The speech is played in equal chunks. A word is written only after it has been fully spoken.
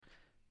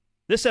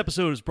This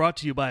episode is brought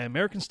to you by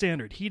American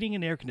Standard Heating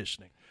and Air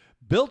Conditioning.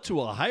 Built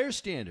to a higher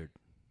standard.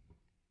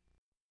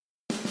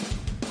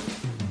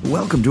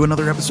 Welcome to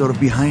another episode of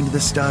Behind the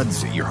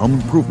Studs, your home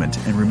improvement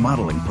and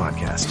remodeling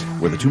podcast,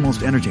 where the two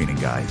most entertaining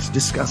guys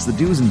discuss the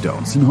do's and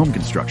don'ts in home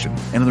construction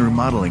and in the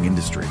remodeling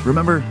industry.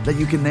 Remember that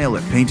you can nail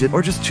it, paint it,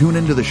 or just tune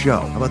into the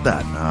show. How about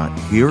that?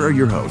 Here are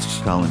your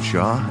hosts, Colin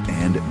Shaw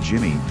and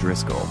Jimmy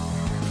Driscoll.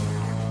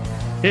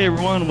 Hey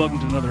everyone, welcome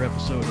to another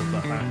episode of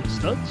Behind the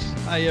Studs.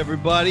 Hi,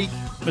 everybody.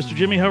 Mr.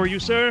 Jimmy, how are you,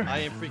 sir? I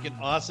am freaking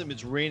awesome.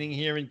 It's raining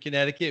here in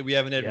Connecticut. We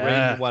haven't had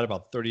rain in,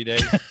 about 30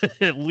 days?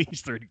 At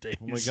least 30 days.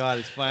 Oh, my God.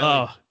 It's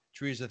finally,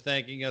 trees are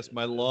thanking us.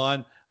 My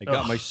lawn. I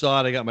got my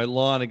sod. I got my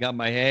lawn. I got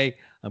my hay.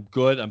 I'm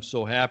good. I'm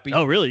so happy.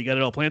 Oh, really? You got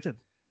it all planted?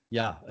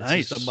 Yeah. It's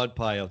nice. just a mud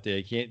pile out there.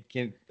 I can't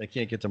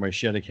get to my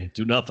shed. I can't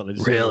do nothing. I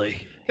just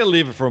really? Got to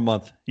leave it for a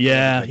month.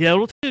 Yeah.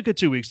 It'll take a good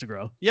 2 weeks to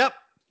grow. Yep.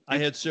 I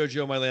had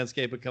Sergio, my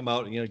landscaper, come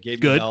out and,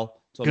 gave me hell.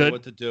 Told me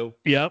what to do.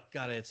 Yep.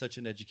 God, I had such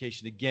an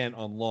education again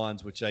on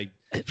lawns, which I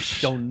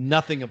know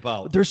nothing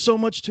about. There's so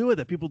much to it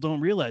that people don't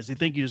realize. They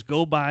think you just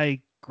go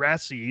buy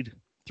grass seed,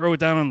 throw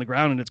it down on the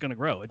ground, and it's going to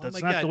grow. That's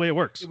not the way it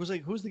works. It was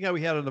like, who's the guy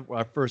we had on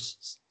our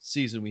first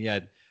season? We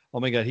had, oh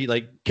my God,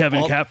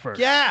 Kevin Kapfer.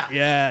 Yeah.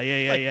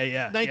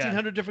 Yeah.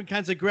 1,900 different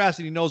kinds of grass,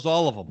 and he knows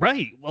all of them.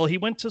 Right. Well, he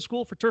went to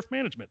school for turf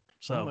management.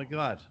 So, oh my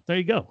God. There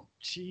you go.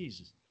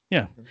 Jesus.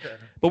 Yeah.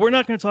 But we're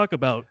not going to talk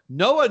about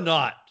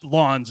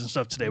lawns and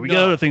stuff today. We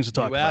got other things to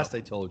talk about. You asked,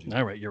 I told you.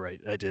 All right, you're right.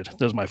 I did. That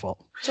was my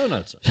fault. So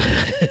nuts.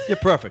 You're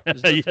perfect.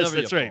 Yes,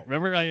 that's right.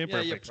 Remember, I am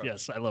perfect.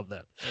 Yes, I love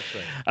that.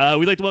 That's right.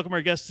 We'd like to welcome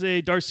our guest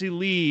today, Darcy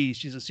Lee.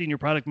 She's a senior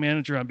product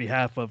manager on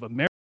behalf of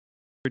American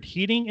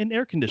Heating and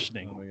Air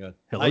Conditioning. Oh my God.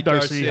 Hello, Hi,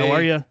 Darcy. How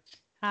are you?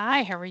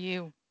 Hi, how are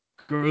you?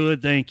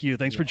 Good, thank you.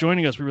 Thanks for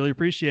joining us. We really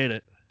appreciate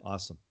it.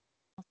 Awesome.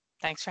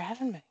 Thanks for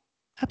having me.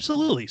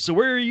 Absolutely. So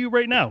where are you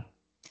right now?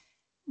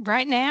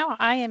 Right now,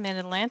 I am in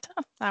Atlanta.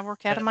 I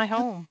work out of my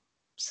home.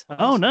 So.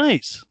 Oh,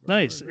 nice.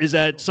 Nice. Is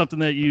that something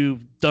that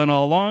you've done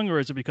all along, or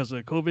is it because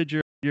of COVID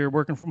you're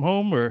working from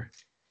home? Or?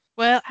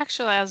 Well,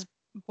 actually, I was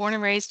born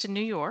and raised in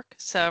New York,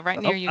 so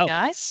right near you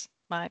guys.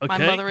 My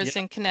mother is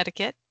in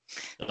Connecticut.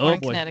 Oh,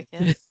 boy.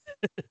 Connecticut.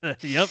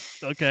 Yep.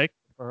 Okay.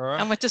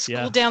 I went to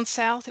school down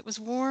south. It was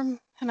warm,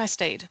 and I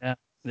stayed. Yeah.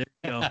 There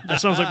you go. That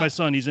sounds like my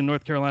son. He's in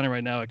North Carolina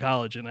right now at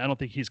college, and I don't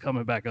think he's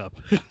coming back up.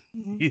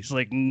 He's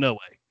like, no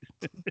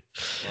way.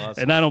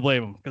 Awesome. And I don't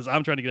blame him because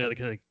I'm trying to get out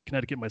of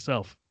Connecticut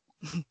myself.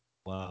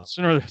 Wow.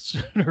 Sooner,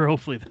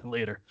 hopefully, than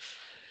later.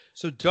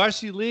 So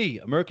Darcy Lee,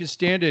 American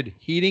Standard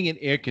Heating and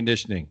Air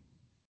Conditioning.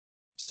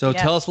 So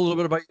tell us a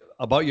little bit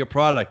about your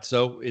product.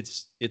 So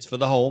it's for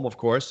the home, of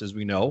course, as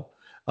we know.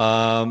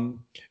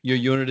 Your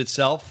unit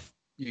itself.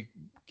 You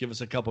give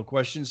us a couple of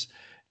questions.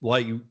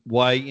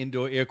 Why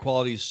indoor air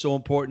quality is so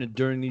important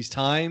during these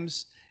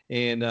times,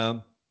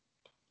 and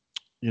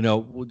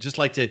we'd just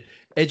like to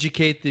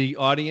educate the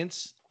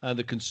audience,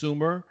 the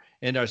consumer,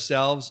 and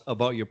ourselves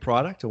about your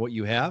product and what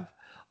you have.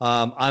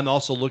 I'm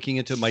also looking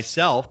into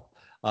myself.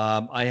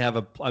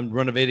 I'm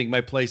renovating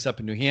my place up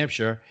in New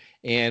Hampshire,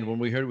 and when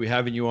we heard we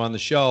having you on the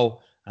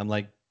show, I'm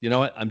like, you know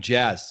what? I'm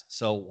jazzed.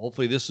 So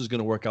hopefully this is going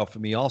to work out for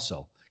me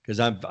also, because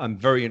I'm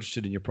very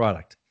interested in your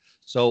product.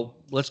 So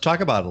let's talk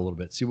about it a little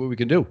bit, see what we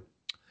can do.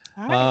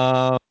 All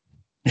right.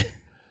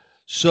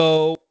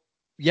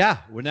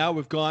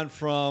 We've gone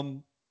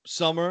from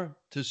summer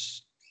to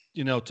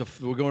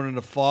we're going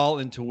into fall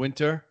into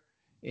winter,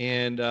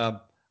 and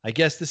I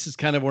guess this is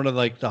kind of one of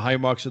the high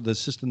marks of the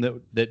system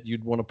that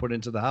you'd want to put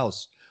into the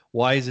house.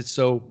 Why is it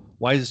so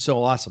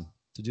awesome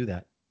to do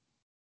that,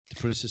 to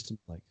put a system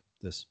like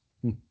this?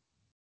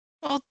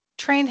 Well,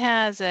 Trane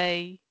has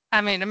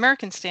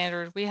American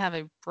Standard, we have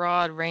a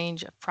broad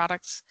range of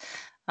products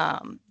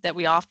that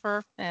we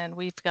offer, and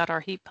we've got our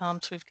heat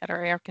pumps, we've got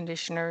our air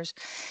conditioners,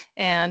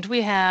 and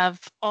we have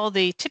all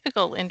the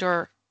typical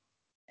indoor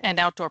and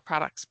outdoor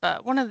products.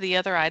 But one of the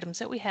other items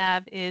that we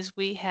have is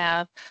we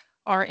have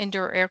our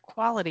indoor air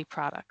quality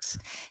products,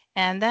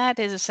 and that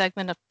is a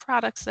segment of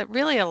products that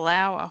really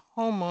allow a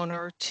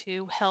homeowner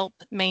to help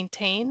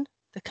maintain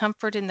the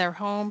comfort in their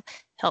home,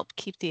 help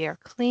keep the air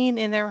clean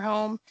in their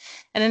home,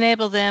 and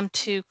enable them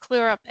to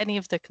clear up any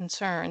of the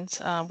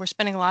concerns. We're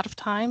spending a lot of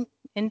time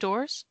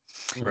indoors.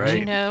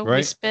 Right.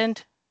 We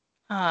spend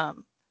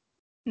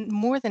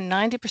more than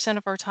 90%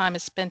 of our time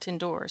is spent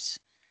indoors,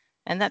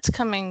 and that's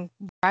coming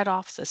right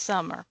off the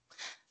summer.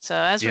 So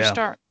as we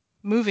start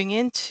moving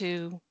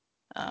into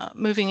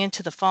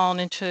the fall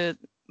and into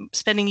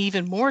spending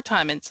even more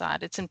time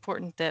inside, it's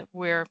important that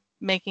we're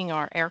making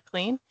our air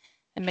clean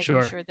and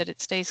making sure that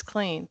it stays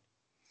clean.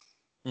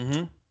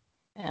 Mm-hmm.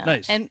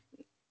 Nice. And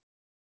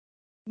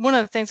one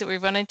of the things that we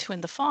run into in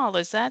the fall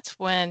is that's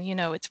when,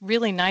 it's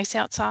really nice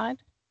outside.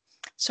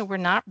 So we're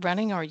not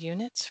running our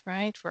units,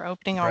 right? We're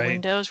opening our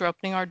windows, we're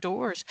opening our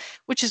doors,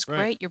 which is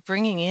great. You're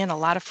bringing in a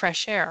lot of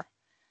fresh air,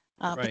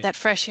 but that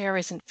fresh air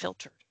isn't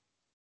filtered.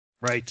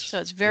 Right. So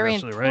it's very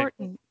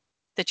important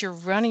that you're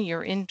running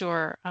your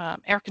indoor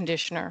air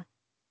conditioner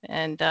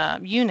and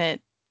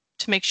unit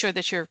to make sure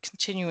that you're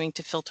continuing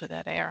to filter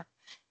that air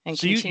and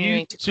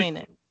continuing to clean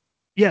it.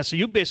 Yeah. So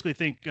you basically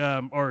think,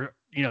 or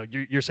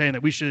you're saying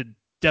that we should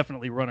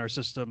definitely run our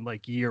system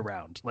like year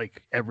round,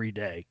 like every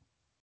day.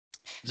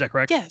 Is that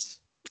correct?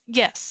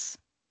 Yes.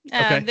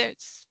 Okay.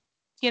 There's,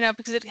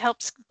 because it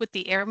helps with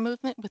the air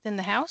movement within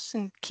the house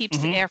and keeps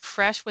the Mhm. air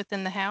fresh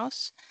within the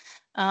house.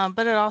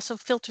 But it also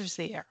filters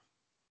the air.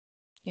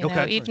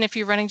 Okay. Even if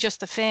you're running just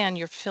the fan,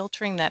 you're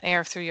filtering that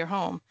air through your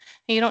home.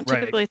 And you don't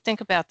Right. typically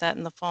think about that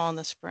in the fall and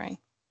the spring.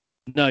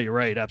 No, you're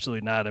right.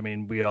 Absolutely not. I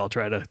mean, we all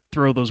try to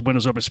throw those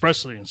windows open,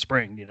 especially in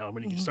spring.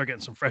 When you Mhm. start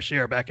getting some fresh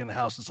air back in the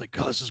house, it's like,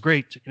 oh, this is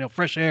great.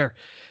 Fresh air.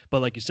 But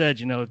like you said,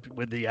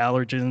 with the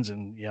allergens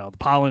and the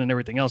pollen and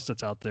everything else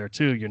that's out there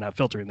too, you're not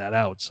filtering that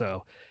out.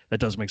 So that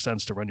does make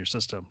sense to run your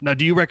system. Now,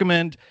 do you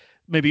recommend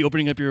maybe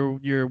opening up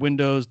your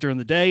windows during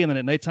the day and then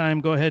at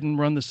nighttime go ahead and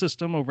run the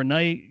system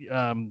overnight,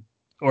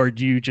 or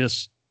do you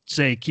just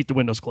say keep the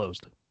windows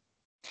closed?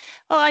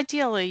 Well,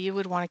 ideally, you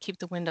would want to keep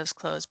the windows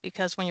closed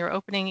because when you're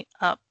opening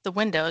up the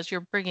windows,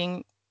 you're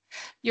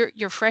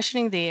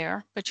freshening the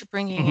air, but you're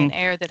bringing in Mhm.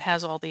 air that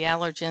has all the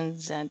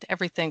allergens and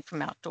everything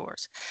from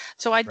outdoors.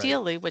 So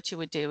ideally, what you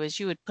would do is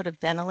you would put a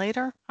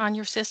ventilator on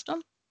your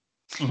system,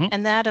 Mhm.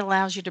 and that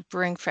allows you to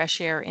bring fresh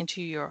air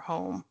into your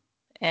home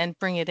and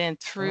bring it in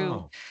through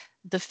Oh.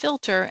 the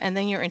filter, and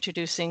then you're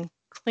introducing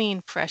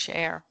clean, fresh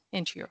air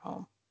into your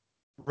home.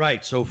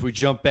 Right. So if we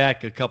jump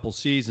back a couple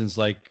seasons,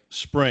 like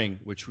spring,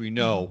 which we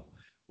know,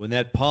 when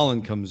that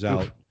pollen comes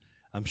out,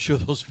 I'm sure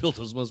those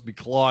filters must be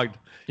clogged.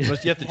 You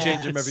have to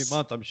change them every Yes.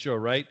 month, I'm sure,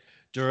 right?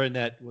 During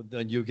that,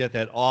 then you get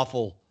that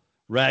awful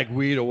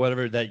ragweed or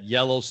whatever, that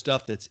yellow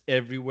stuff that's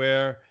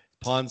everywhere,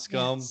 pond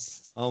scum.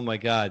 Yes. Oh my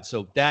God.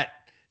 So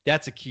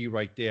that's a key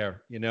right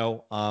there,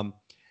 and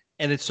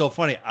it's so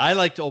funny. I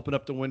like to open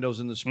up the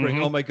windows in the spring.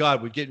 Mhm. Oh my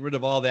God, we're getting rid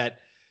of all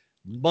that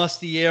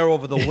musty air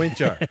over the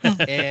winter.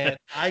 And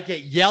I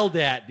get yelled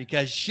at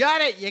because shut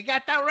it, you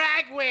got the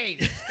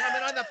ragweed. It's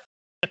coming on the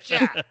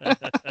shot.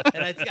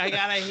 And I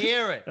gotta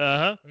hear it.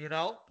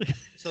 Uh-huh.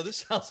 So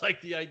this sounds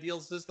like the ideal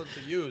system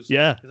to use.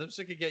 Yeah. Because I'm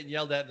sick of getting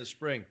yelled at in the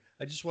spring.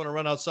 I just want to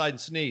run outside and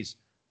sneeze.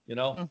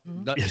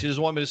 Mhm. She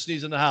doesn't want me to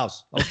sneeze in the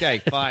house. Okay,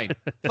 fine.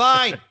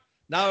 Fine.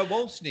 Now I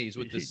won't sneeze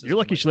with this system. You're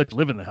lucky she let you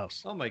live in the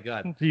house. Oh my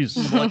God. Jeez.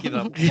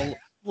 I'm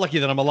lucky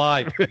that I'm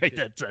alive. Right,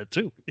 that's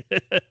too.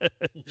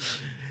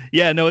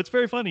 Yeah, no, it's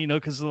very funny,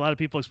 because a lot of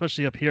people,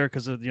 especially up here,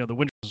 because of the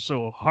winters are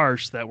so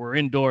harsh that we're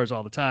indoors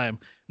all the time.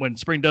 When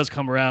spring does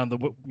come around,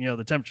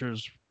 the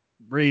temperatures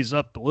raise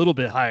up a little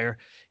bit higher.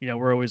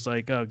 We're always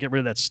like, oh, get rid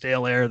of that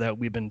stale air that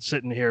we've been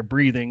sitting here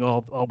breathing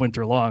all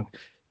winter long.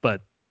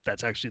 But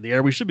that's actually the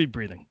air we should be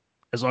breathing,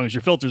 as long as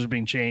your filters are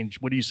being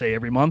changed. What do you say,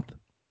 every month?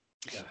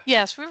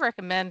 Yes, we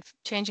recommend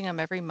changing them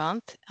every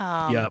month.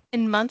 Yeah.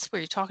 In months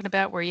where you're talking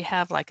about where you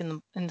have like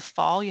in the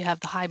fall, you have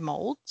the high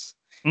molds.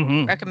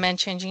 Mm-hmm. Recommend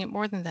changing it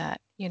more than that.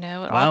 It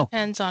all Wow.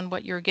 depends on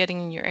what you're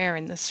getting in your air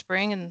in the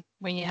spring and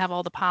when you have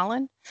all the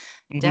pollen.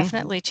 Mhm.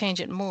 Definitely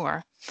change it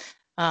more.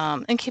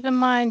 And keep in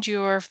mind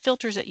your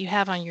filters that you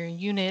have on your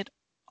unit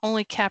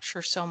only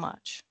capture so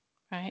much,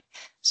 right?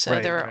 So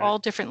Right, there are right. all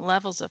different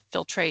levels of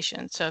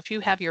filtration. So if you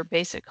have your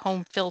basic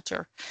home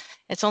filter,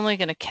 it's only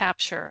going to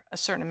capture a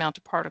certain amount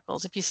of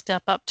particles. If you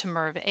step up to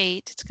MERV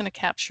 8, it's going to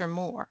capture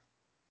more.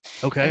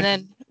 Okay. And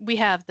then we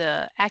have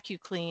the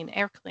AccuClean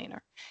air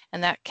cleaner,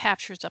 and that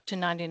captures up to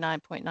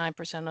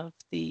 99.9% of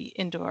the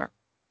indoor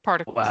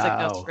particles that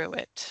go Wow. through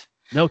it.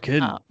 No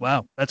kidding. Um,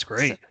 Wow, that's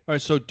great. All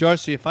right. So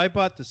Darcy, if I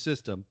bought the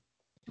system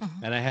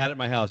Mhm. and I had it at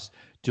my house,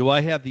 do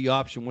I have the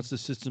option once the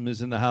system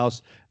is in the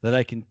house that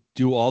I can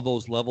do all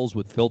those levels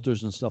with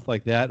filters and stuff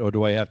like that, or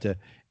do I have to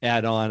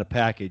add on a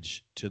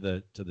package to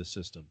the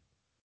system?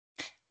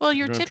 Well, You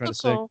your know what I'm trying to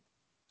say? typical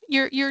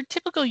your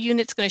typical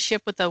unit's going to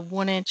ship with a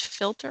 1-inch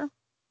filter,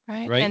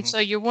 right? Right. And so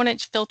your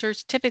 1-inch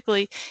filters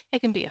typically it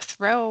can be a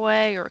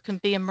throwaway or it can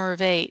be a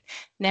MERV 8.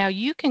 Now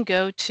you can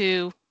go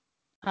to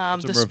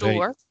What's a the MERV 8?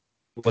 store.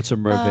 What's a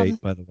MERV 8, Um,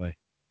 by the way?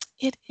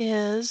 It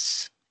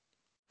is,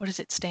 what does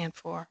it stand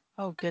for?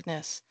 Oh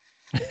goodness.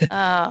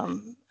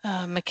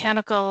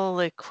 Mechanical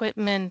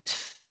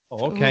equipment.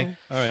 Oh, okay. Ooh.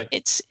 All right.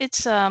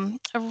 It's a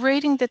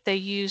rating that they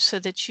use so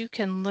that you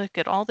can look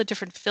at all the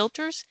different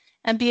filters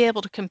and be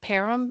able to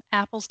compare them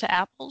apples to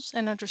apples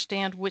and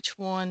understand which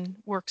one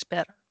works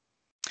better.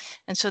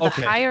 And so the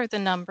Okay. higher the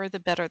number, the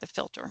better the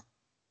filter.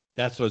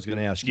 That's what I was going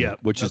to ask you. Yeah,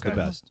 Which is the okay.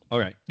 best? All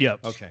right.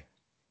 Yep. Okay.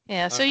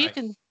 Yeah, so All you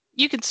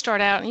right. can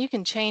start out and you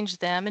can change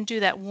them and do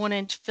that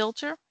 1-inch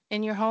filter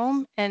in your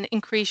home and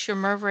increase your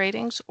MERV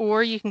ratings,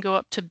 or you can go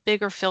up to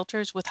bigger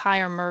filters with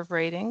higher MERV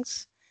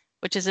ratings,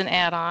 which is an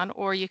add-on,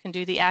 or you can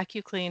do the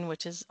AccuClean,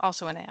 which is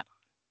also an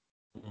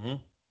add-on.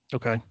 Mm-hmm.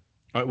 Okay.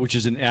 All right, which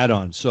is an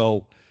add-on.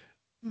 So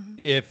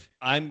Mhm. if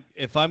I'm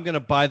going to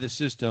buy the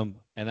system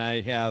and I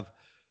have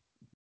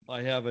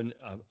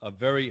a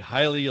very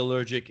highly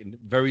allergic and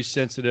very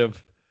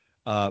sensitive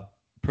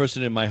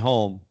person in my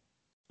home,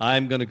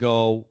 I'm going to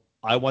go,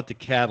 I want the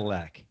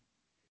Cadillac.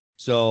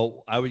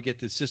 So I would get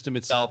the system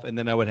itself, and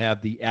then I would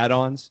have the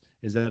add-ons.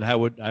 Is that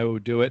how I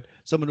would do it?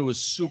 Someone who was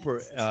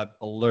super Yes.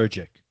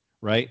 allergic,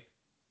 right?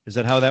 Is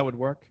that how that would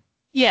work?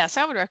 Yes,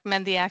 I would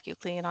recommend the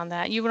AccuClean on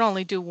that. You would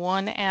only do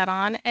one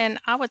add-on, and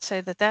I would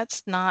say that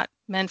that's not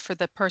meant for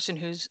the person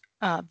who's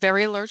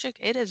very allergic.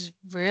 It is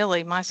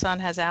really, my son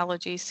has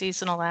allergies,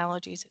 seasonal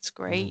allergies. It's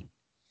great.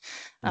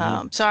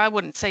 So I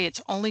wouldn't say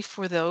it's only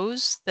for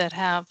those that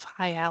have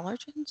high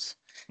allergens.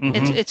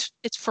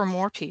 It's for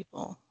more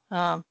people.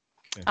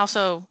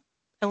 Also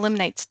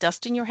eliminates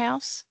dust in your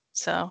house.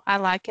 So I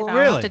like it. Oh, I don't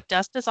have really? to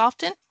dust as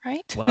often,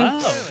 right?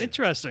 Wow,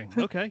 interesting.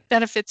 Okay.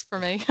 Benefits for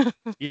me.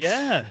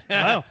 Yeah.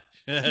 Wow.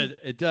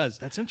 It does.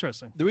 That's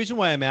interesting. The reason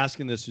why I'm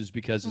asking this is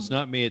because it's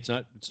not me. It's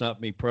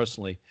not me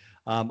personally.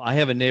 I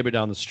have a neighbor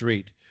down the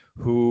street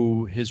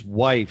who his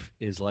wife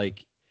is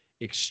like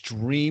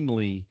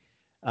extremely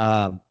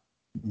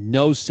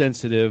nose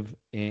sensitive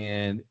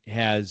and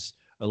has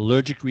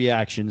allergic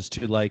reactions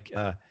to like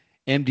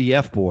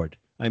MDF board.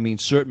 I mean,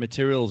 certain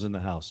materials in the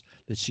house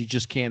that she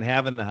just can't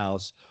have in the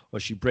house, or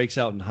she breaks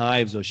out in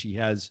hives, or she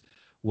has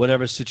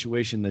whatever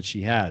situation that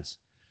she has.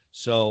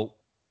 So,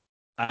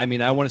 I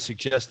mean, I want to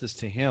suggest this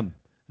to him.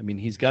 I mean,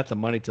 he's got the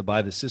money to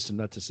buy the system,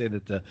 not to say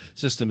that the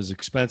system is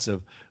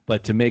expensive,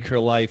 but to make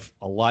her life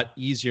a lot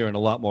easier and a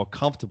lot more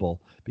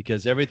comfortable,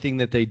 because everything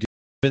that they do,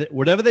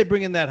 whatever they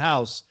bring in that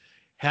house,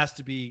 has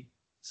to be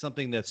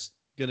something that's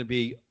going to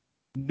be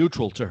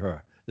neutral to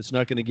her. It's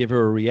not going to give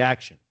her a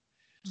reaction.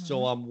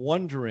 So I'm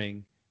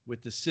wondering,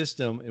 with the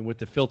system and with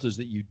the filters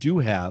that you do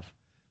have,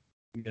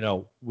 you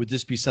know, would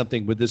this be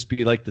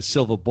like the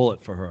silver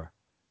bullet for her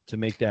to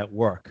make that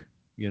work,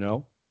 you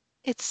know?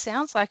 It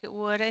sounds like it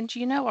would. And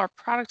our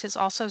product is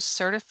also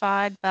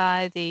certified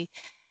by the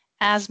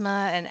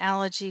Asthma and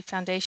Allergy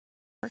Foundation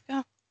of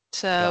America.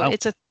 So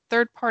it's a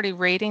third-party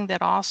rating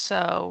that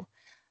also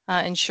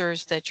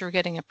ensures that you're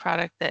getting a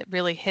product that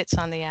really hits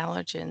on the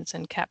allergens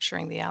and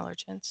capturing the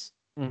allergens.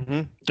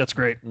 That's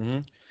great.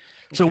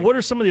 So what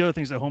are some of the other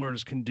things that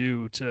homeowners can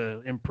do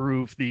to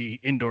improve the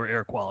indoor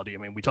air quality? I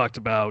mean, we talked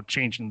about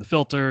changing the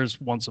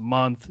filters once a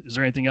month. Is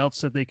there anything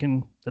else that they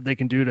can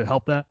do to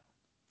help that?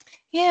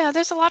 Yeah,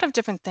 there's a lot of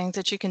different things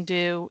that you can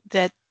do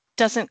that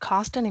doesn't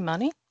cost any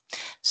money.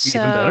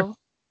 Even better.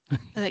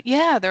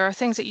 Yeah, there are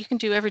things that you can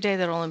do every day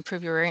that will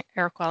improve your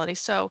air quality.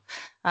 So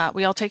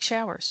we all take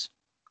showers.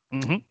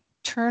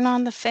 Turn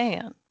on the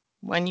fan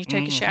when you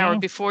take a shower.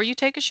 Before you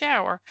take a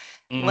shower,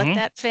 let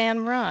that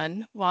fan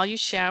run while you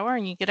shower,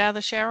 and you get out of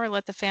the shower,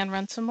 let the fan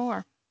run some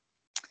more.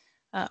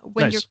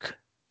 When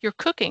you're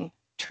cooking,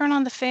 turn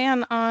on the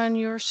fan on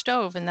your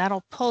stove, and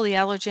that'll pull the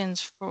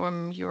allergens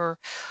from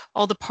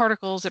all the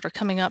particles that are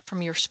coming up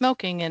from your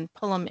smoking and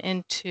pull them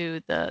into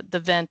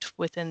the vent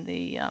within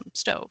the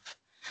stove.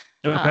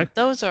 Okay.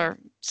 Those are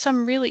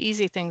some really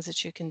easy things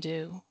that you can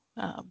do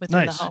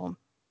within the home.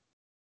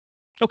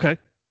 Okay.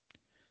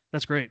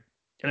 That's great.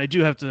 And I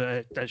do have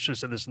to, I should have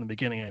said this in the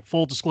beginning,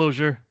 full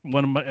disclosure,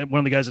 one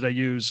of the guys that I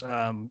use,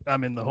 I'm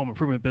in the home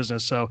improvement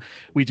business. So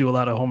we do a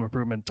lot of home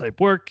improvement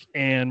type work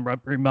and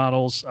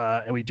remodels,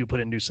 and we do put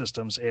in new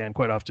systems, and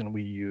quite often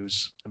we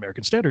use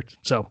American Standard.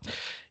 So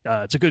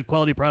it's a good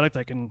quality product.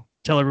 I can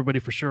tell everybody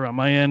for sure on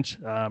my end.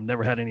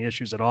 Never had any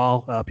issues at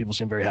all. People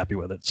seem very happy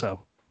with it.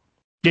 So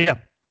yeah.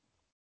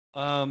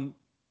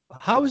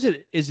 How is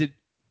it?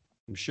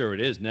 I'm sure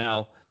it is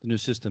now, the new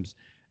systems,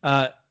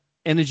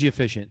 energy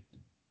efficient?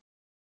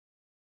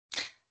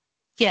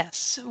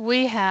 Yes,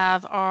 we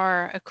have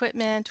our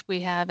equipment, we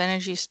have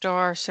Energy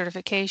Star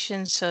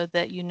certifications so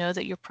that you know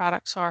that your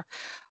products are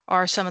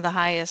some of the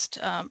highest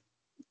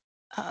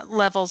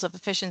levels of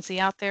efficiency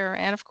out there.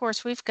 And of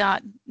course, we've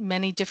got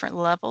many different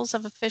levels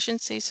of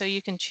efficiency, so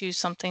you can choose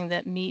something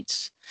that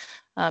meets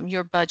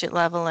your budget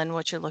level and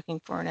what you're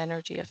looking for in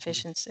energy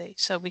efficiency.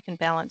 So we can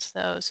balance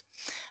those.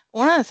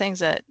 One of the things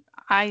that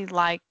I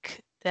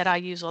like that I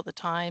use all the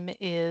time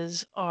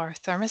is our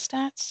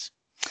thermostats.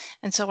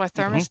 And so our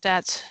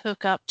thermostats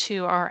hook up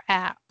to our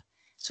app.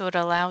 So it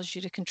allows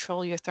you to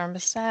control your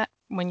thermostat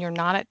when you're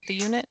not at the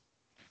unit.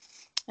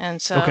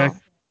 And so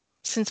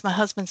since my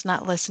husband's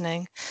not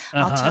listening,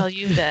 I'll tell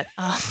you that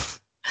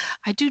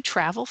I do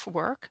travel for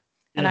work,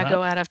 and I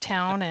go out of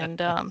town, and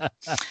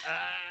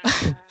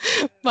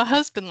my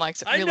husband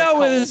likes it really cold. I know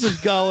where this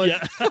is going.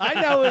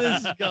 I know where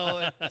this is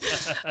going.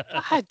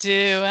 I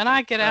do, and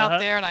I get out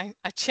there, and I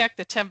check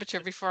the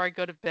temperature before I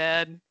go to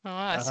bed.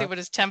 I see what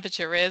his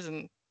temperature is,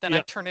 and then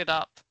I turn it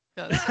up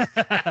because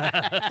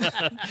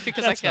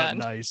I can. Not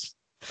nice.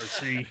 Or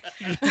see.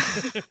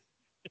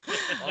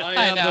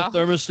 I am the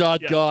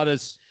thermostat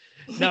goddess.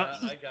 Now,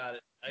 I got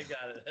it.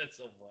 That's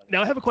so funny.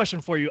 Now I have a question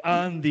for you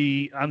on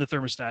the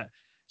thermostat.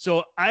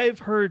 So I've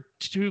heard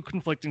two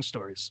conflicting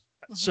stories.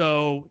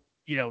 So,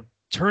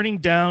 turning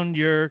down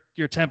your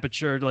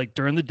temperature like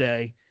during the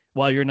day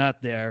while you're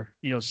not there,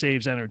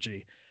 saves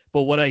energy.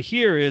 But what I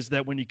hear is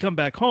that when you come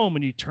back home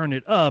and you turn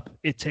it up,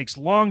 it takes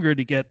longer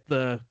to get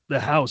the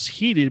house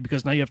heated,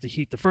 because now you have to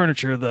heat the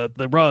furniture,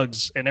 the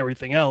rugs, and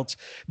everything else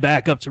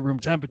back up to room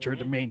temperature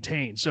to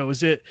maintain. So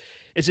is it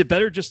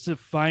better just to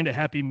find a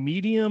happy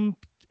medium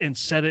and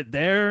set it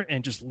there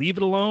and just leave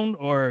it alone,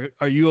 or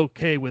are you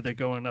okay with it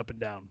going up and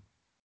down?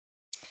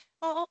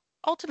 Well,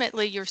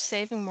 ultimately you're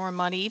saving more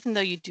money, even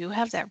though you do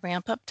have that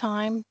ramp up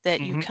time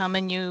that you come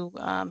and you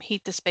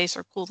heat the space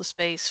or cool the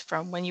space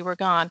from when you were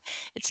gone.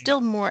 It's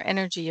still more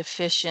energy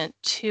efficient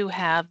to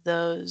have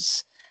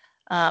those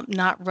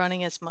not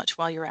running as much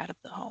while you're out of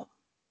the home.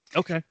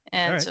 Okay.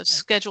 And right. so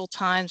schedule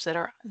times that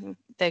are,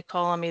 they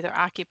call them either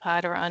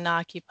occupied or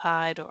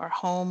unoccupied or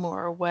home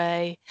or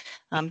away.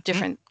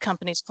 Different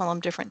companies call them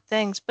different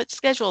things, but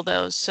schedule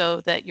those so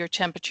that your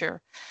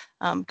temperature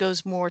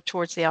goes more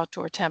towards the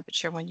outdoor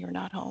temperature when you're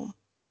not home.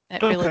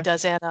 It really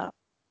does add up.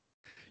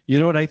 You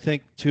know what I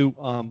think too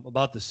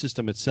about the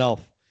system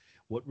itself?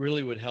 What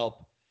really would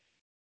help,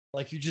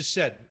 like you just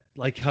said,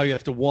 like how you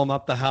have to warm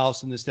up the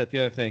house and this, that, the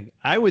other thing.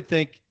 I would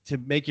think to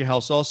make your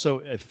house also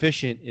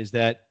efficient is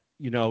that,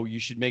 you know, you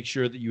should make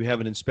sure that you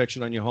have an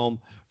inspection on your home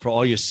for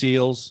all your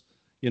seals,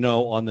 you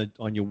know, on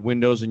your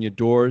windows and your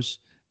doors,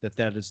 that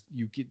is,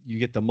 you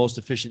get the most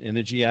efficient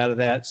energy out of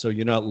that. So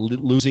you're not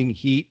losing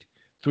heat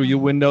through your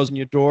windows and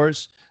your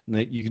doors.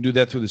 And you can do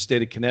that through the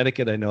state of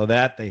Connecticut. I know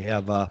that they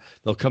have,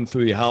 they'll come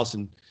through your house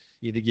and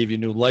either give you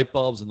new light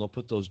bulbs and they'll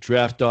put those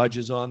draft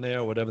dodges on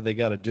there, or whatever they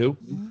got to do.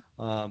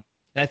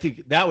 I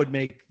think that would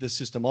make the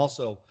system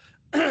also,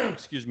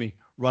 excuse me,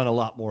 run a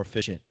lot more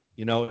efficient.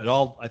 You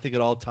know, I think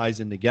it all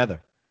ties in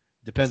together.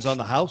 Depends on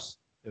the house.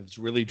 If it's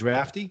really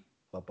drafty,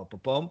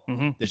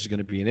 this is going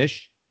to be an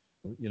issue.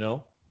 You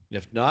know,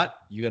 if not,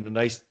 you got a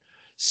nice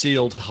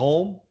sealed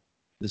home.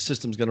 The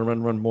system's going to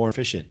run more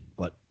efficient.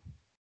 But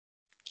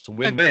it's a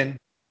win-win.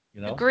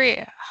 You know,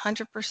 agree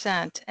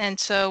 100%. And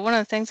so one of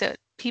the things that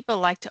people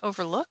like to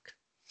overlook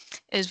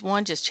is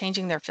one, just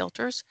changing their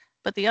filters.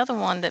 But the other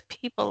one that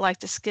people like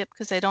to skip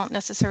because they don't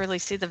necessarily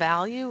see the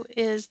value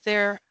is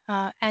their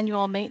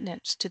annual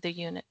maintenance to the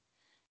unit.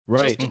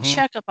 right? Just to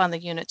check up on the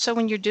unit. So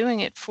when you're doing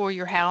it for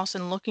your house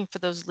and looking for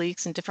those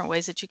leaks and different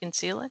ways that you can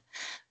seal it,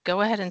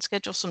 go ahead and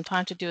schedule some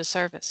time to do a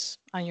service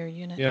on your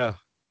unit. Yeah,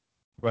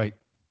 right.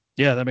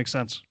 Yeah, that makes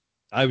sense.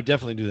 I would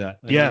definitely do that.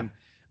 I Yeah. mean,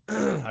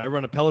 I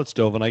run a pellet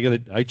stove and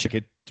I check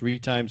it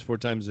 4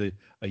 times a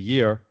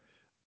year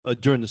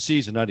during the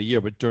season, not a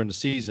year, but during the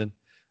season,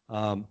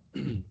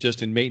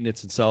 just in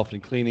maintenance itself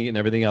and cleaning it and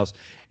everything else.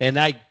 And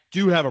I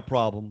do have a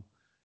problem,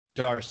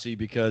 Darcy,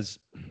 because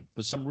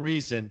for some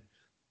reason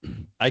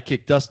I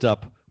kick dust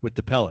up with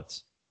the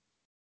pellets,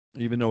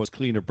 even though it's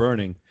clean or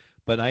burning,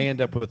 but I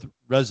end up with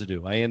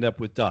residue. I end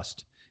up with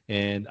dust,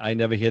 and I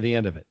never hear the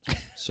end of it.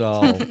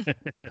 So,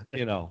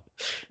 you know,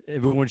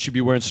 everyone should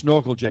be wearing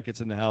snorkel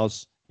jackets in the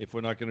house if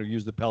we're not going to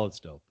use the pellet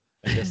stove.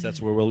 I guess that's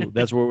where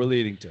we're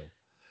leading to.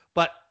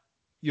 But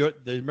the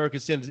American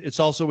Standard, it's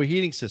also a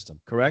heating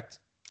system, correct?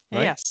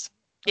 Right? Yes.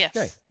 Yes.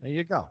 Okay, there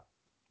you go.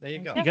 There you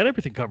go. You got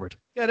everything covered.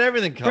 Got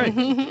everything covered.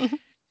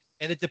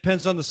 And it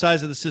depends on the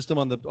size of the system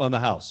on the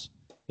house.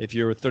 If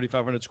you're a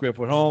 3,500 square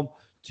foot home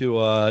to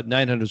a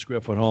 900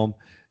 square foot home,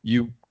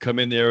 you come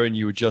in there and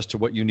you adjust to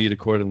what you need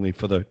accordingly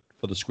for the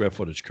square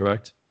footage,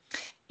 correct?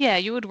 Yeah,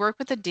 you would work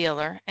with a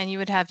dealer and you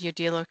would have your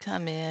dealer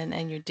come in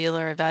and your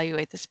dealer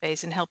evaluate the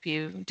space and help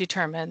you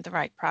determine the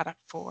right product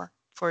for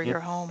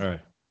your home. All right.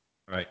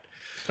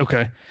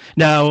 Okay.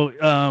 Now,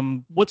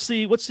 what's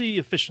the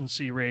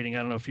efficiency rating? I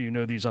don't know if you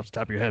know these off the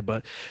top of your head,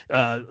 but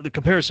the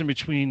comparison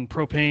between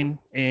propane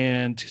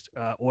and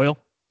oil.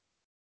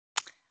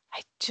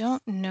 I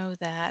don't know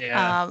that.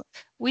 Yeah.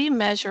 We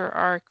measure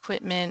our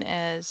equipment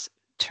as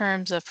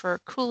terms of, for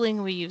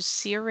cooling, we use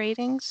SEER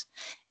ratings,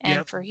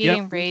 and for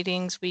heating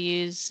ratings, we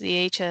use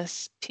the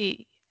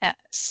HSPC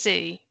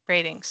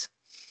ratings.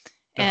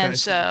 And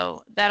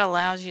so that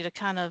allows you to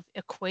kind of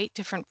equate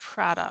different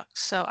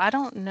products. So I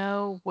don't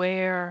know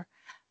where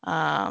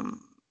oil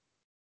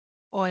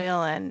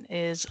and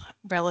is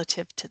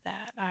relative to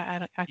that.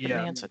 I couldn't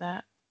answer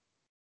that.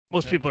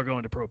 Most people are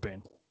going to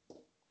propane.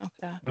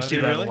 Okay. We see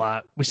that a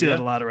lot. We see that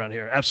a lot around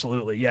here.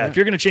 Absolutely. Yeah. If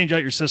you're going to change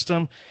out your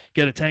system,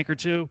 get a tank or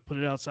two, put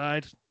it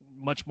outside,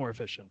 much more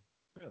efficient.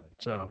 Really?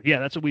 So yeah,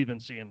 that's what we've been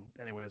seeing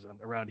anyways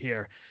around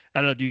here.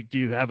 I don't know. Do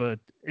you have a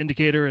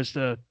indicator as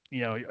to, you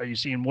know, are you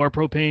seeing more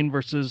propane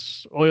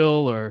versus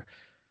oil or?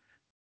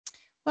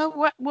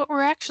 Well, what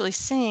we're actually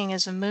seeing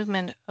is a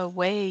movement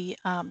away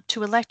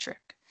to electric.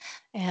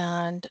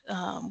 And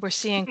we're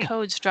seeing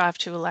codes drive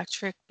to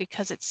electric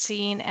because it's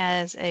seen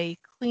as a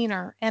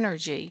cleaner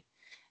energy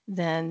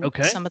than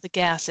some of the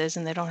gases,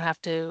 and they don't have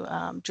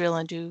to drill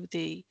and do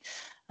the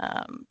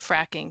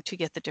fracking to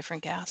get the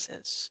different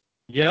gases.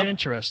 Yeah.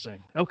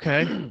 Interesting.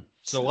 Okay.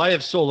 So I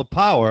have solar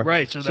power.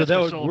 Right. So that's that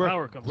where would solar work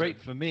power comes great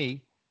in. for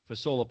me. For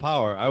solar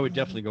power, I would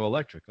definitely go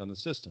electric on the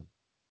system.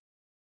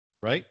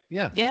 Right?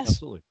 Yeah. Yes.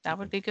 Absolutely. That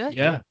would be good.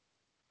 Yeah.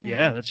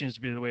 Yeah. That seems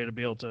to be the way to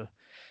be able to.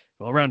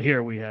 Well, around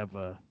here we have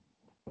an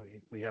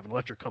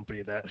electric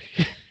company that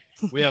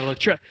We have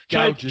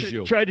tried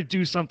to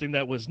do something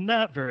that was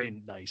not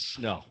very nice.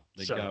 No,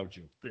 they gouge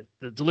you.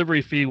 The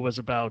delivery fee was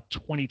about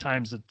 20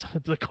 times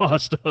the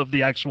cost of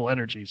the actual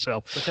energy.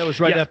 So, but that was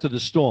right after the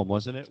storm,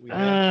 wasn't it?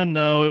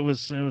 No, it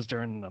was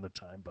during another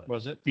time. But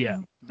was it?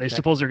 Yeah, they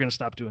suppose they're going to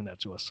stop doing that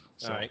to us.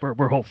 So all right.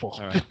 we're hopeful.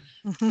 All right.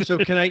 So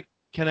can I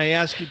can I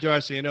ask you,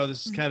 Darcy? I know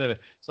this is kind of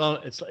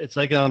it's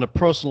like on a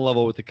personal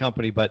level with the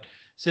company, but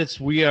since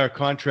we are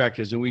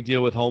contractors and we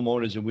deal with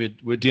homeowners and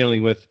we're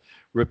dealing with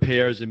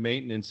repairs and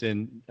maintenance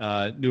and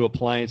new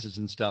appliances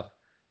and stuff,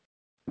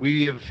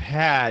 we have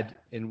had,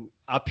 and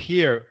up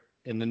here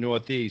in the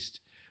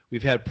Northeast,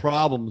 we've had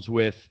problems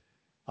with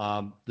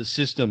the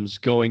systems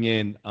going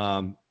in,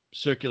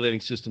 circulating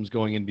systems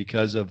going in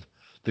because of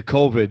the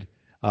COVID,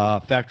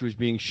 factories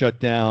being shut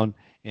down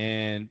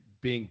and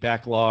being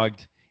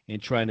backlogged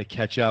and trying to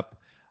catch up.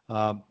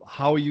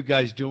 How are you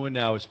guys doing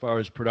now as far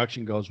as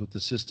production goes with the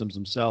systems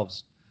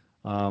themselves?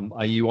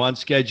 Are you on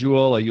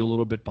schedule? Are you a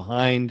little bit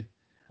behind?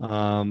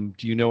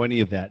 Do you know any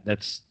of that?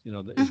 That's,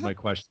 is my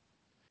question.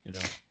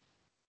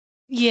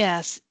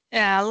 Yes.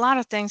 A lot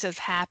of things have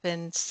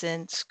happened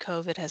since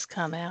COVID has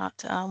come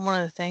out.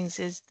 One of the things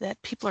is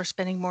that people are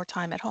spending more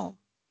time at home.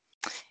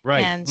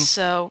 Right. And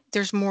so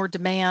there's more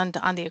demand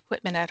on the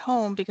equipment at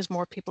home because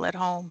more people at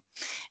home.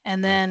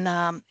 And then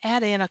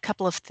add in a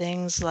couple of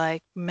things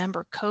like,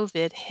 remember,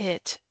 COVID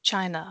hit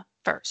China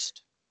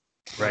first.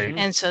 Right.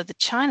 And so the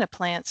China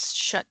plants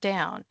shut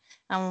down.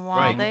 And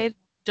while they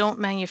don't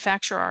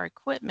manufacture our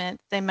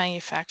equipment, they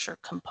manufacture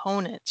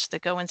components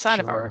that go inside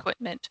of our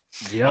equipment.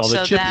 Yeah. All the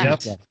So chips that,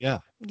 and stuff. Yeah.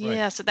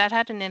 yeah, so that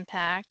had an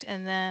impact.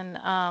 And then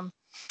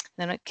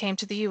it came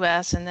to the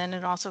U.S. and then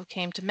it also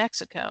came to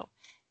Mexico.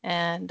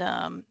 And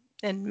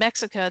in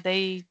Mexico,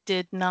 they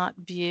did not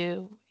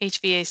view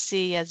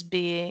HVAC as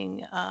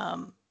being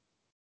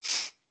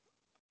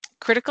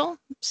critical.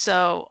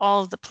 So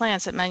all of the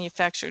plants that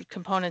manufactured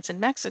components in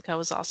Mexico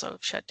was also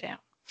shut down.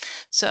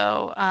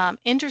 So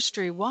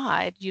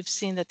industry-wide, you've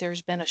seen that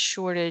there's been a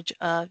shortage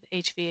of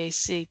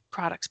HVAC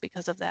products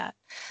because of that.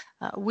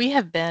 We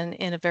have been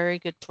in a very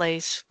good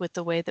place with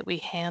the way that we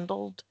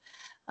handled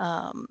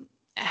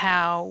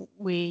how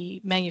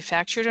we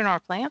manufactured in our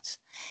plants.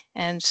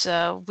 And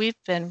so we've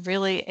been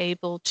really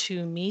able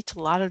to meet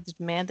a lot of the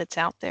demand that's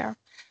out there.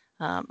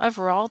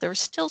 Overall, there's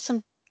still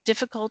some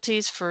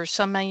difficulties for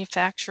some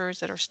manufacturers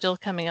that are still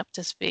coming up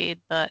to speed,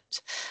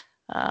 but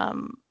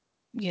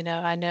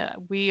I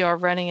know we are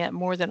running at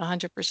more than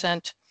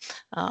 100%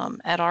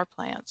 at our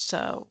plants.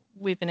 So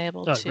we've been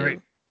able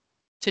to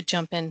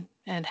jump in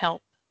and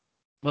help.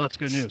 Well, that's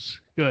good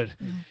news. Good.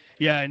 Mm-hmm.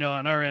 Yeah, I know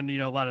on our end,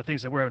 a lot of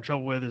things that we're having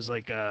trouble with is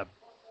like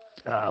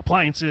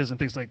appliances and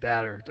things like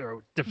that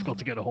are difficult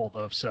to get a hold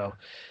of. So,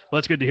 well,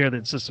 it's good to hear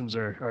that systems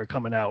are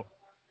coming out,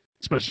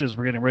 especially as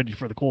we're getting ready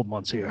for the cold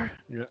months here.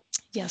 Yeah.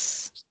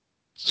 Yes.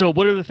 So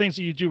what are the things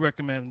that you do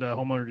recommend a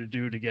homeowner to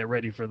do to get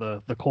ready for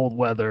the cold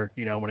weather,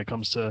 when it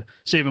comes to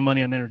saving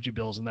money on energy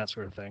bills and that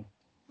sort of thing?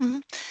 Mm-hmm.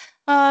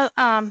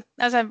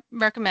 As I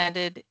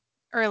recommended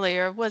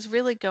earlier, was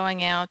really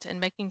going out and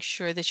making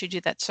sure that you do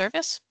that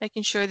service,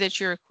 making sure that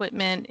your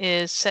equipment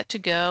is set to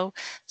go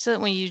so that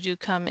when you do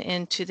come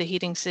into the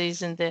heating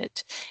season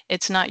that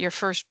it's not your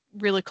first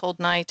really cold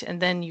night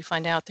and then you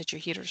find out that your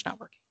heater's not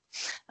working.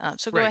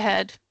 So go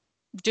ahead,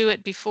 do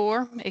it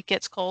before it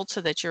gets cold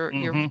so that you're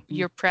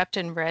prepped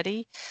and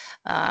ready.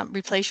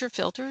 Replace your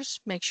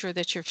filters. Make sure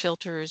that your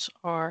filters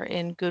are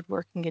in good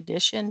working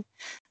condition.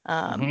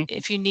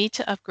 If you need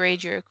to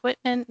upgrade your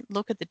equipment,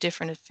 look at the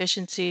different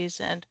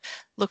efficiencies and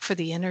look for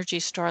the Energy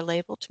Star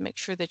label to make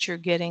sure that you're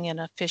getting an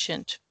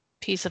efficient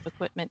piece of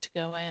equipment to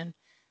go in.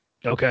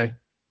 Okay.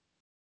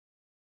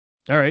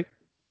 All right.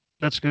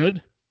 That's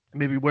good.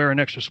 Maybe wear an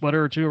extra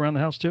sweater or two around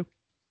the house too.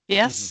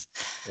 Yes.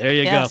 There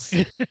you go.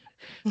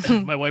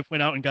 My wife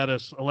went out and got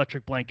us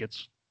electric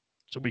blankets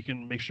so we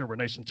can make sure we're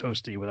nice and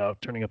toasty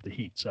without turning up the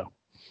heat. So,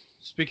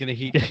 speaking of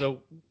heat,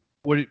 so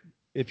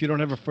if you don't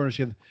have a furnace,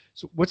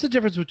 so what's the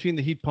difference between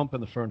the heat pump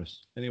and the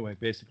furnace? Anyway,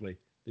 basically,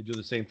 they do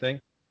the same thing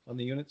on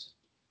the units?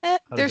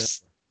 They're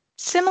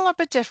similar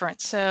but different.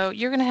 So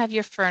you're going to have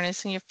your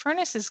furnace, and your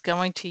furnace is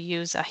going to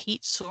use a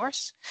heat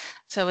source.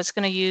 So it's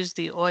going to use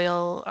the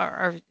oil,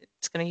 or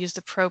it's going to use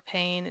the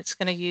propane. It's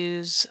going to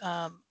use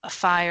a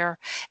fire,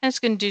 and it's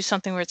going to do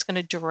something where it's going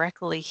to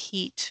directly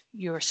heat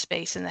your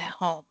space in the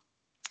home.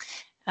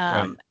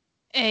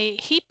 A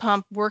heat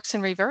pump works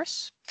in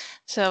reverse.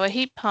 So a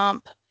heat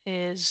pump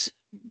is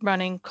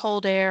running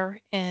cold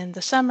air in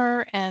the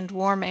summer and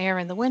warm air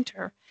in the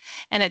winter,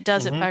 and it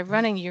does it by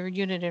running your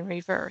unit in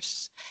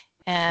reverse.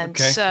 And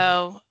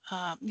so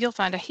you'll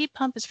find a heat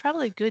pump is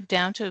probably good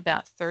down to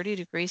about 30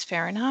 degrees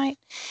Fahrenheit.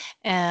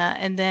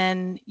 And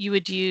then you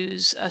would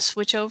use a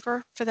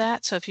switchover for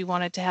that. So if you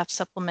wanted to have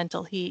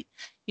supplemental heat,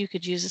 you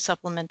could use a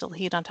supplemental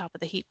heat on top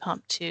of the heat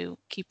pump to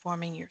keep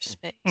warming your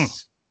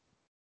space.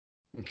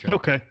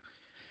 Okay.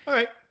 All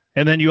right.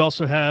 And then you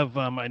also have,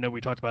 I know we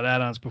talked about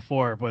add-ons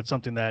before, but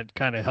something that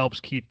kind of helps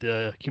keep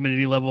the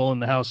humidity level in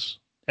the house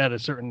at a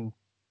certain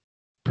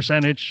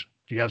percentage.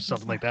 Do you have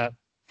something like that?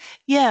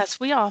 Yes,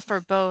 we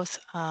offer both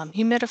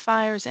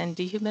humidifiers and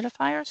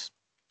dehumidifiers.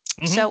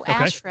 So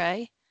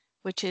ASHRAE,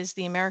 which is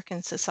the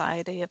American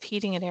Society of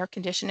Heating and Air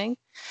Conditioning,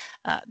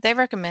 they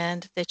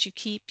recommend that you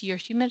keep your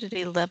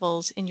humidity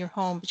levels in your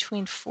home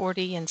between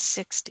 40 and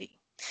 60.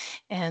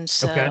 And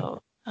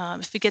so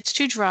if it gets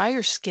too dry,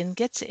 your skin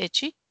gets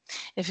itchy.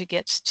 If it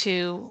gets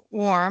too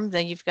warm,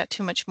 then you've got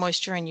too much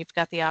moisture and you've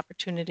got the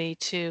opportunity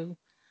to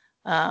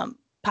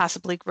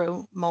possibly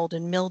grow mold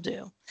and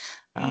mildew.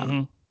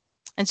 And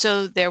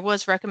so there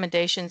was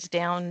recommendations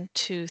down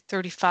to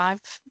 35%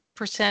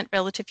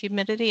 relative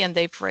humidity, and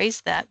they've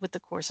raised that with the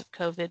course of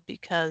COVID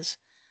because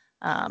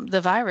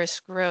the virus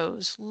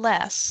grows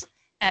less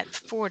at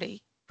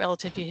 40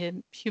 relative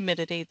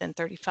humidity than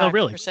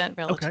 35%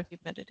 relative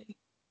humidity.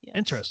 Yes.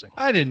 Interesting.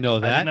 I didn't know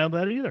that. I didn't know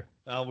that either.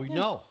 We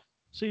know.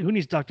 See, who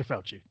needs Dr.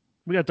 Fauci?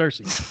 We got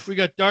Darcy. We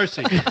got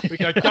Darcy. We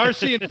got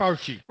Darcy and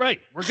Fauci.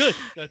 Right. We're good.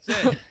 That's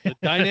it. The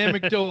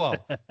dynamic duo.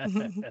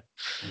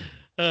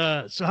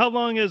 So how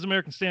long has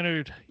American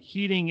Standard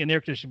Heating and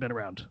Air Conditioning been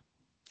around?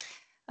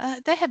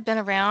 They have been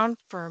around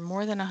for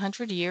more than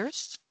 100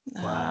 years.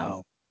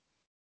 Wow.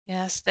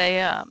 Yes, they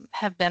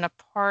have been a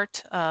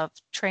part of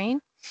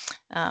Trane.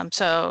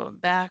 So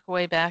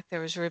way back,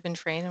 there was Reuben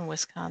Trane in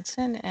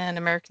Wisconsin, and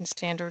American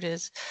Standard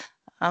is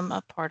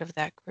a part of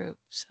that group.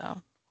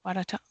 So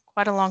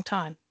quite a long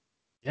time.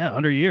 Yeah,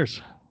 100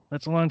 years.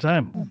 That's a long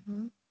time.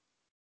 Mm-hmm.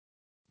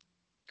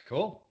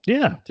 Cool.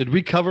 Yeah. Did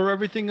we cover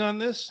everything on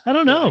this? I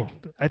don't know.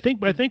 I think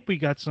we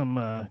got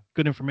some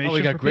good information. Oh,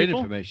 we got for great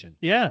people. information.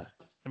 Yeah.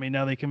 I mean,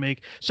 now they can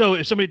make. So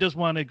if somebody does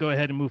want to go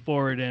ahead and move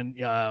forward and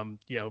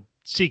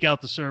seek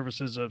out the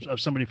services of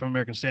somebody from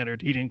American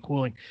Standard Heating and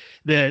Cooling,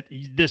 that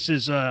this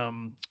is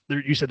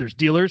you said there's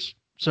dealers.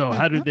 So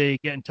how do they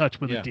get in touch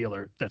with a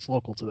dealer that's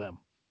local to them?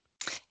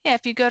 Yeah,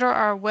 if you go to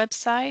our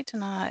website,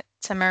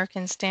 it's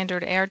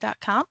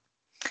AmericanStandardAir.com,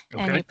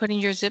 and you put in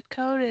your zip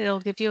code, it'll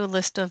give you a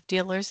list of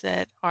dealers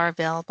that are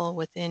available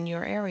within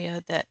your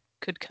area that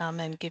could come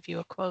and give you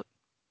a quote.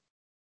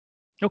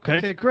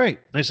 Okay, great.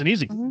 Nice and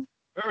easy. Mm-hmm.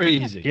 Very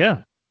easy.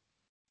 Yeah.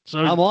 So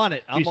I'm on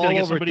it. I'm all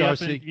over it,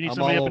 Darcy. You need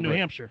somebody up in New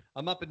Hampshire.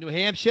 I'm up in New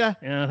Hampshire.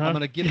 Uh-huh. I'm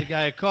going to give the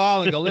guy a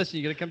call and go, listen,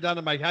 you're going to come down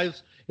to my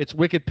house. It's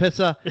wicked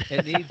pissa.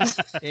 It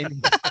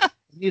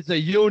needs a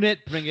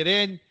unit. Bring it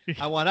in.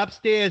 I want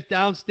upstairs,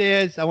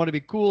 downstairs. I want to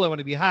be cool. I want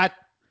to be hot.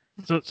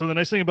 So the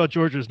nice thing about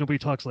Georgia is nobody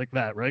talks like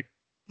that, right?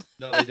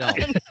 No, they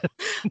don't.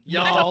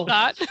 Y'all.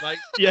 Right?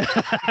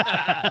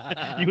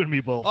 Yeah. You and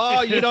me both.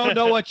 Oh, you don't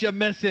know what you're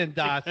missing,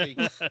 Darcy.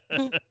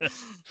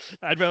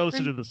 I'd rather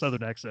listen to the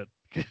Southern accent.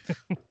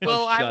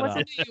 Well, I was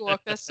a New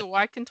Yorker, so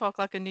I can talk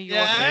like a New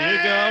Yorker. There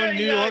you go,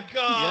 New York.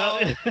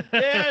 Yep.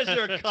 There's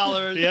her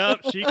colors.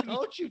 Yep.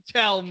 Don't you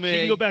tell me. She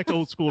can go back to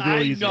old school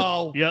real easy. I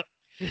know. Yep.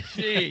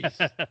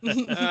 Jeez.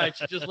 All right,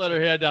 she just let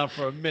her hair down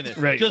for a minute.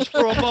 Right. Just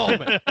for a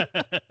moment.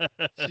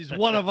 She's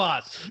one of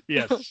us.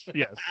 Yes.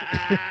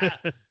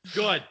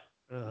 Good.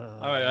 All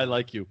right, I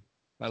like you.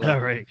 All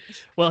right.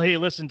 Well, hey,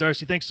 listen,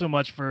 Darcy, thanks so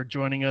much for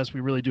joining us.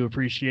 We really do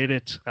appreciate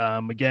it.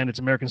 Again, it's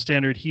American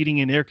Standard Heating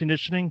and Air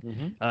Conditioning.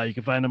 Mm-hmm. You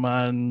can find them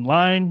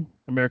online,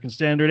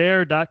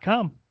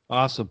 AmericanStandardAir.com.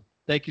 Awesome.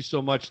 Thank you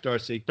so much,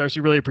 Darcy.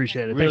 Darcy, really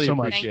appreciate it. Really Thanks so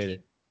much. appreciate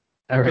it.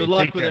 All right. Good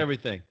luck take with care.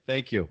 everything.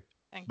 Thank you.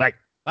 Thank you. Bye.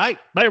 Bye.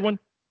 Bye, everyone.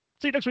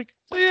 See you next week.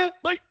 See ya.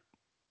 Bye.